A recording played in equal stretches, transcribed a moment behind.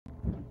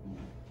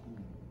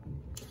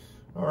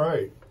All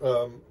right,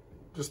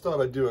 just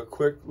thought I'd do a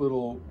quick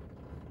little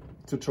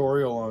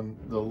tutorial on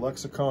the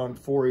Lexicon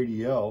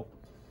 480L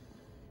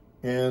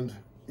and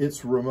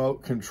its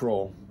remote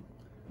control.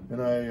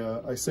 And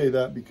I say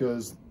that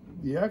because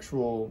the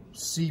actual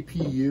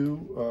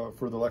CPU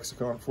for the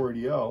Lexicon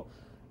 480L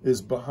is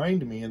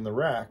behind me in the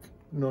rack.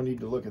 No need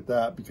to look at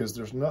that because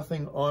there's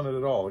nothing on it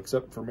at all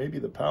except for maybe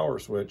the power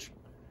switch.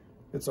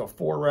 It's a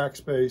 4-rack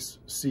space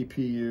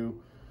CPU,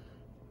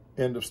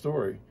 end of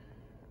story.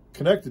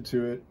 Connected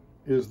to it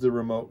is the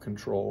remote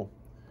control,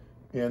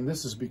 and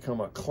this has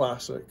become a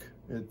classic.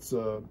 It's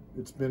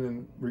been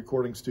in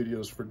recording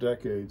studios for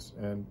decades,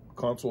 and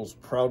consoles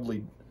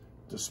proudly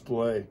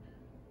display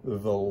the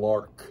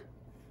LARC,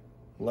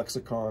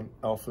 Lexicon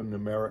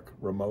Alphanumeric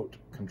Remote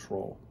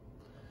Control.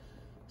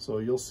 So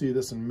you'll see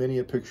this in many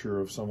a picture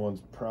of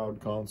someone's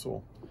proud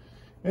console.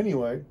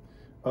 Anyway,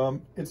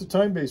 it's a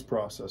time-based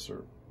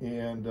processor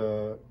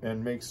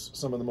and makes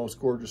some of the most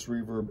gorgeous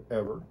reverb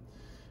ever.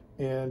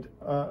 And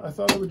I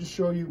thought I would just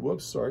show you,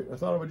 I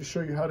thought I would just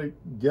show you how to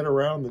get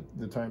around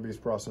the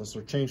time-based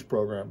processor, change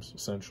programs,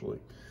 essentially.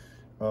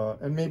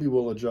 And maybe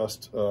we'll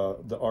adjust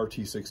the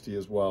RT60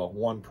 as well,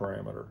 one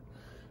parameter.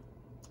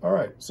 All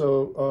right,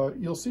 so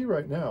you'll see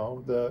right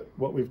now that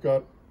what we've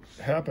got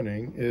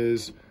happening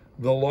is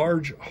the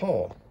large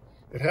hull.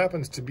 It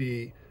happens to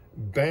be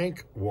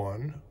Bank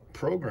 1,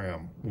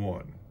 Program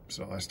 1.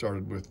 So I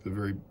started with the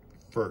very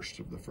first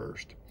of the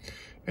first.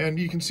 And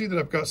you can see that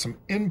I've got some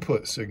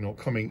input signal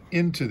coming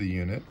into the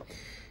unit.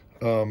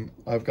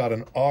 I've got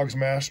an aux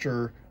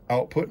master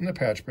output in the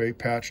patch bay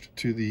patched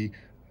to the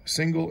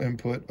single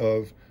input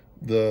of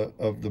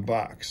the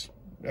box.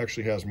 It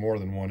actually has more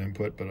than one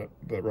input,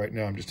 but right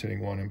now I'm just hitting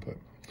one input.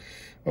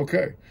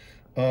 Okay.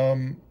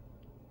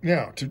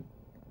 Now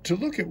to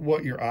look at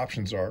what your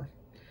options are,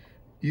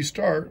 you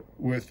start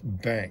with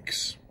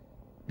banks.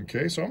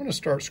 Okay, so I'm going to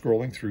start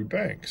scrolling through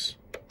banks.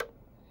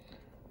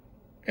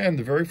 And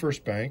the very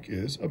first bank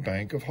is a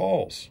bank of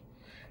halls.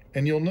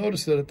 And you'll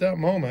notice that at that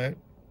moment,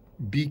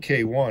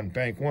 BK1,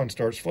 bank 1,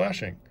 starts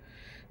flashing.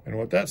 And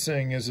what that's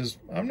saying is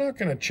I'm not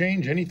going to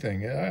change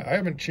anything.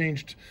 I'm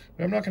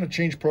not going to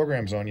change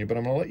programs on you, but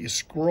I'm going to let you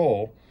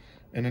scroll.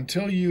 And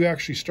until you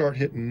actually start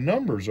hitting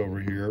numbers over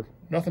here,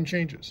 nothing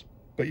changes.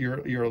 But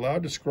you're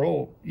allowed to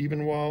scroll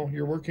even while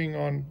you're working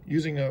on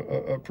using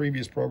a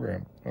previous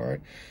program. All right.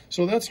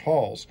 So that's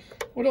halls.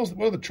 What else?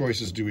 What other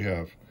choices do we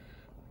have?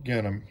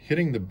 Again, I'm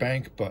hitting the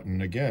bank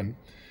button again,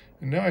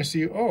 and now I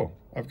see, oh,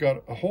 I've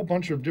got a whole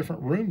bunch of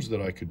different rooms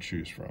that I could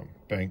choose from.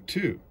 Bank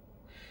 2.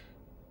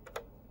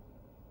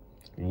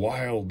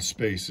 Wild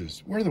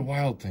spaces, where the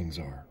wild things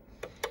are.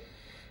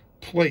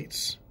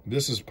 Plates,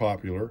 this is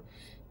popular.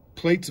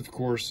 Plates, of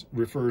course,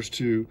 refers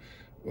to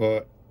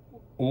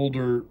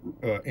older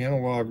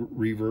analog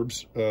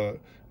reverbs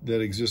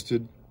that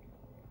existed,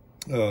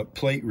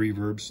 plate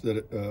reverbs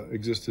that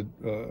existed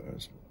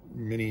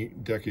many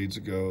decades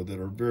ago that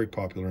are very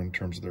popular in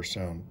terms of their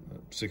sound,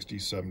 60s,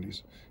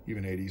 70s,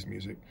 even 80s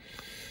music.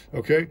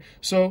 Okay,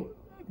 so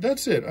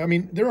that's it. I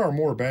mean, there are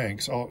more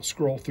banks. I'll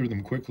scroll through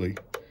them quickly.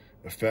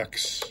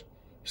 Effects,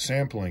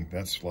 sampling,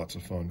 that's lots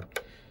of fun.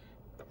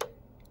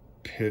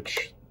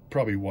 Pitch,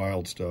 probably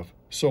wild stuff.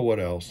 So what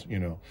else, you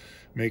know,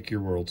 make your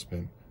world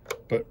spin.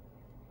 But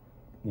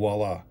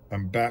voila,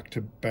 I'm back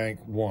to bank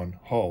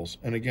 1, halls.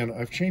 And again,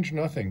 I've changed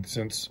nothing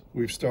since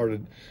we've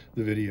started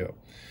the video.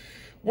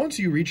 Once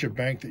you reach a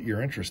bank that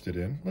you're interested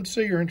in, let's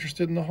say you're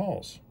interested in the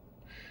halls,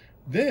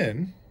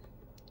 then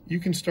you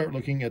can start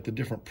looking at the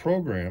different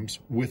programs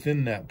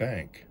within that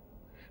bank.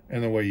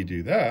 And the way you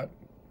do that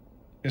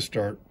is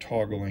start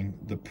toggling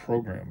the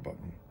program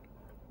button.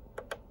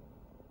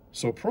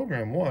 So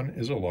program 1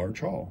 is a large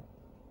hall.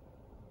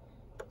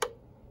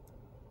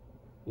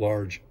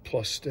 Large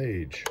plus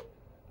stage.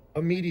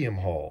 A medium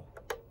hall.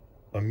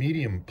 A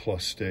medium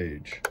plus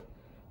stage.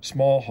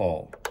 Small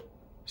hall.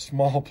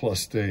 Small plus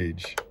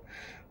stage.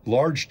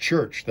 Large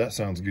church, that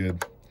sounds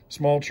good.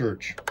 Small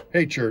church,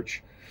 hey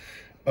church.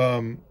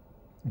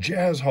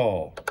 Jazz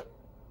hall,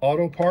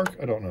 auto park,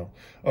 I don't know.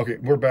 Okay,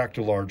 we're back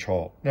to large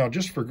hall. Now,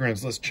 just for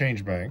grins, let's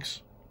change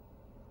banks.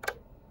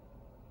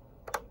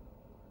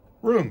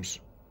 Rooms,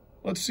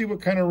 let's see what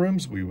kind of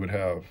rooms we would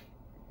have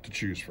to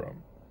choose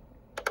from.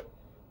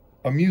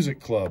 A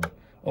music club,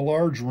 a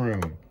large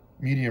room,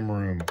 medium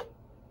room,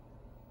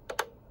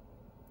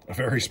 a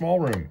very small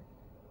room,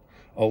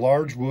 a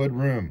large wood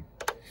room,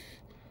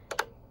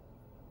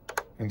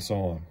 and so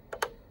on.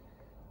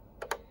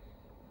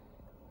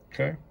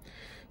 Okay,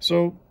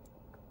 so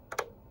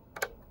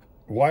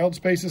wild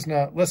space is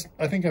not,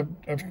 I think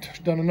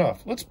I've done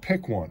enough. Let's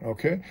pick one,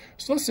 okay?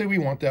 So let's say we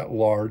want that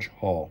large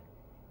hall.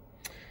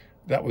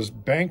 That was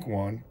bank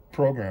 1,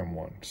 program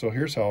 1. So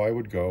here's how I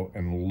would go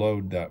and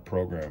load that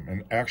program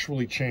and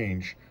actually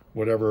change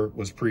whatever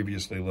was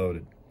previously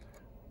loaded.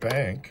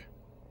 Bank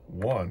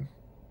 1,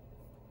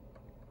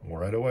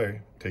 right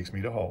away, takes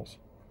me to halls.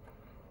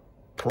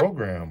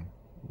 Program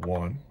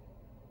 1,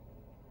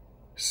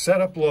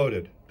 setup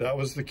loaded. That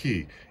was the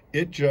key.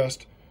 It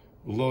just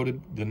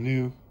loaded the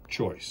new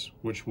choice,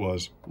 which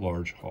was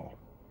large hall.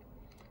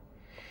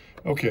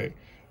 Okay.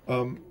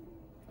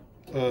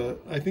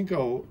 I think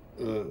I'll,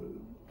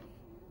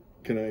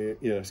 can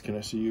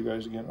I see you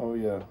guys again? Oh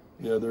yeah.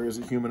 Yeah, there is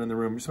a human in the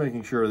room. Just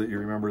making sure that you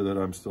remember that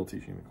I'm still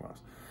teaching the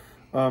class.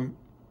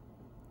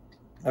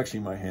 Actually,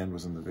 my hand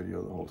was in the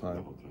video the whole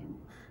time.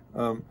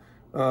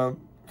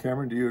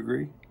 Cameron, do you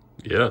agree?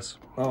 Yes.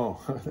 Oh,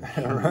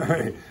 all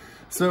right.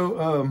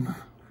 So,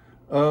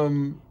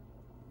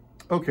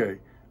 okay.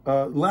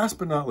 Last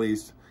but not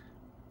least,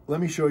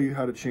 let me show you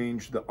how to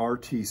change the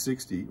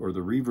RT60 or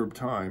the reverb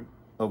time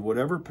of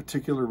whatever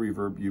particular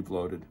reverb you've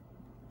loaded.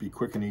 Be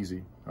quick and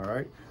easy, all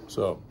right?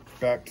 So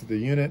back to the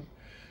unit,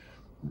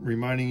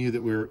 reminding you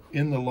that we're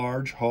in the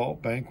large hall.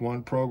 Bank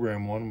 1,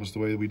 program 1 was the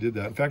way we did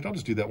that. In fact, I'll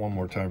just do that one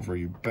more time for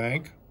you.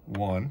 Bank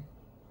 1,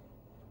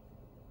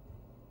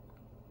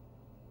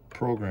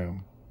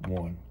 program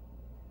 1.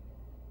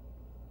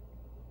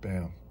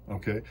 Bam,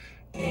 okay.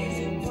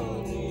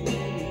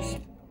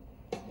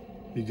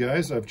 You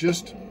guys, I've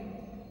just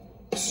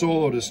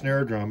soloed a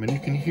snare drum, and you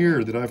can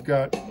hear that I've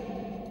got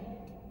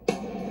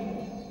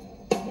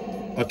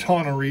a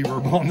ton of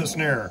reverb on the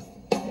snare.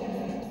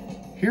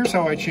 Here's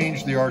how I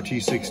changed the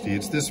RT60.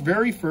 It's this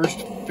very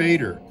first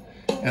fader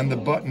and the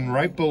button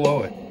right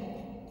below it.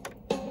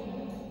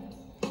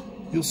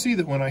 You'll see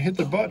that when I hit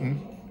the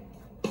button,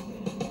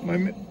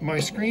 my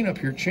screen up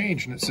here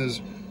changed, and it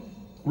says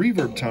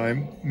reverb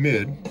time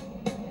mid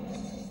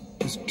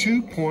is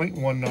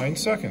 2.19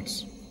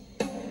 seconds.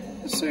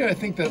 Let's say I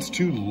think that's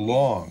too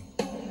long.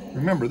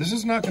 Remember, this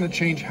is not going to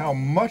change how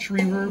much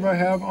reverb I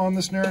have on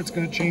the snare. It's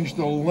going to change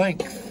the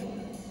length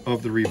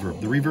of the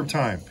reverb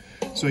time.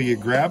 So you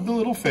grab the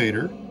little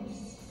fader,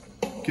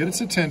 get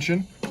its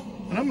attention,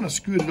 and I'm going to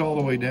scoot it all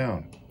the way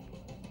down.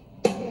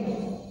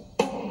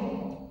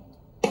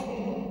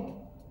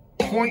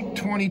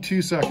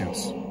 0.22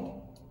 seconds.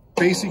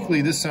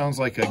 Basically, this sounds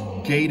like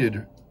a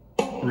gated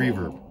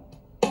reverb.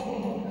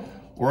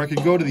 Or I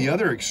could go to the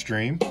other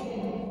extreme.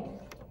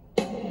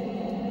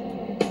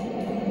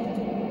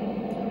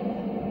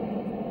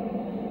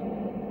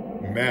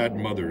 Mad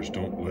mothers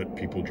don't let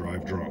people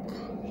drive drunk.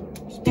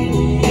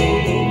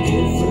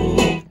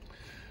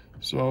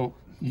 So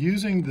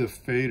using the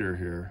fader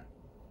here,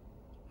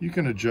 you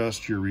can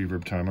adjust your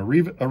reverb time.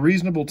 A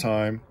reasonable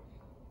time,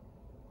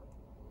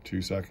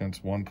 2 seconds,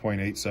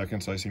 1.8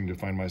 seconds. I seem to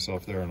find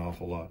myself there an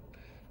awful lot.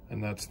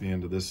 And that's the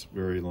end of this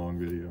very long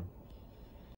video.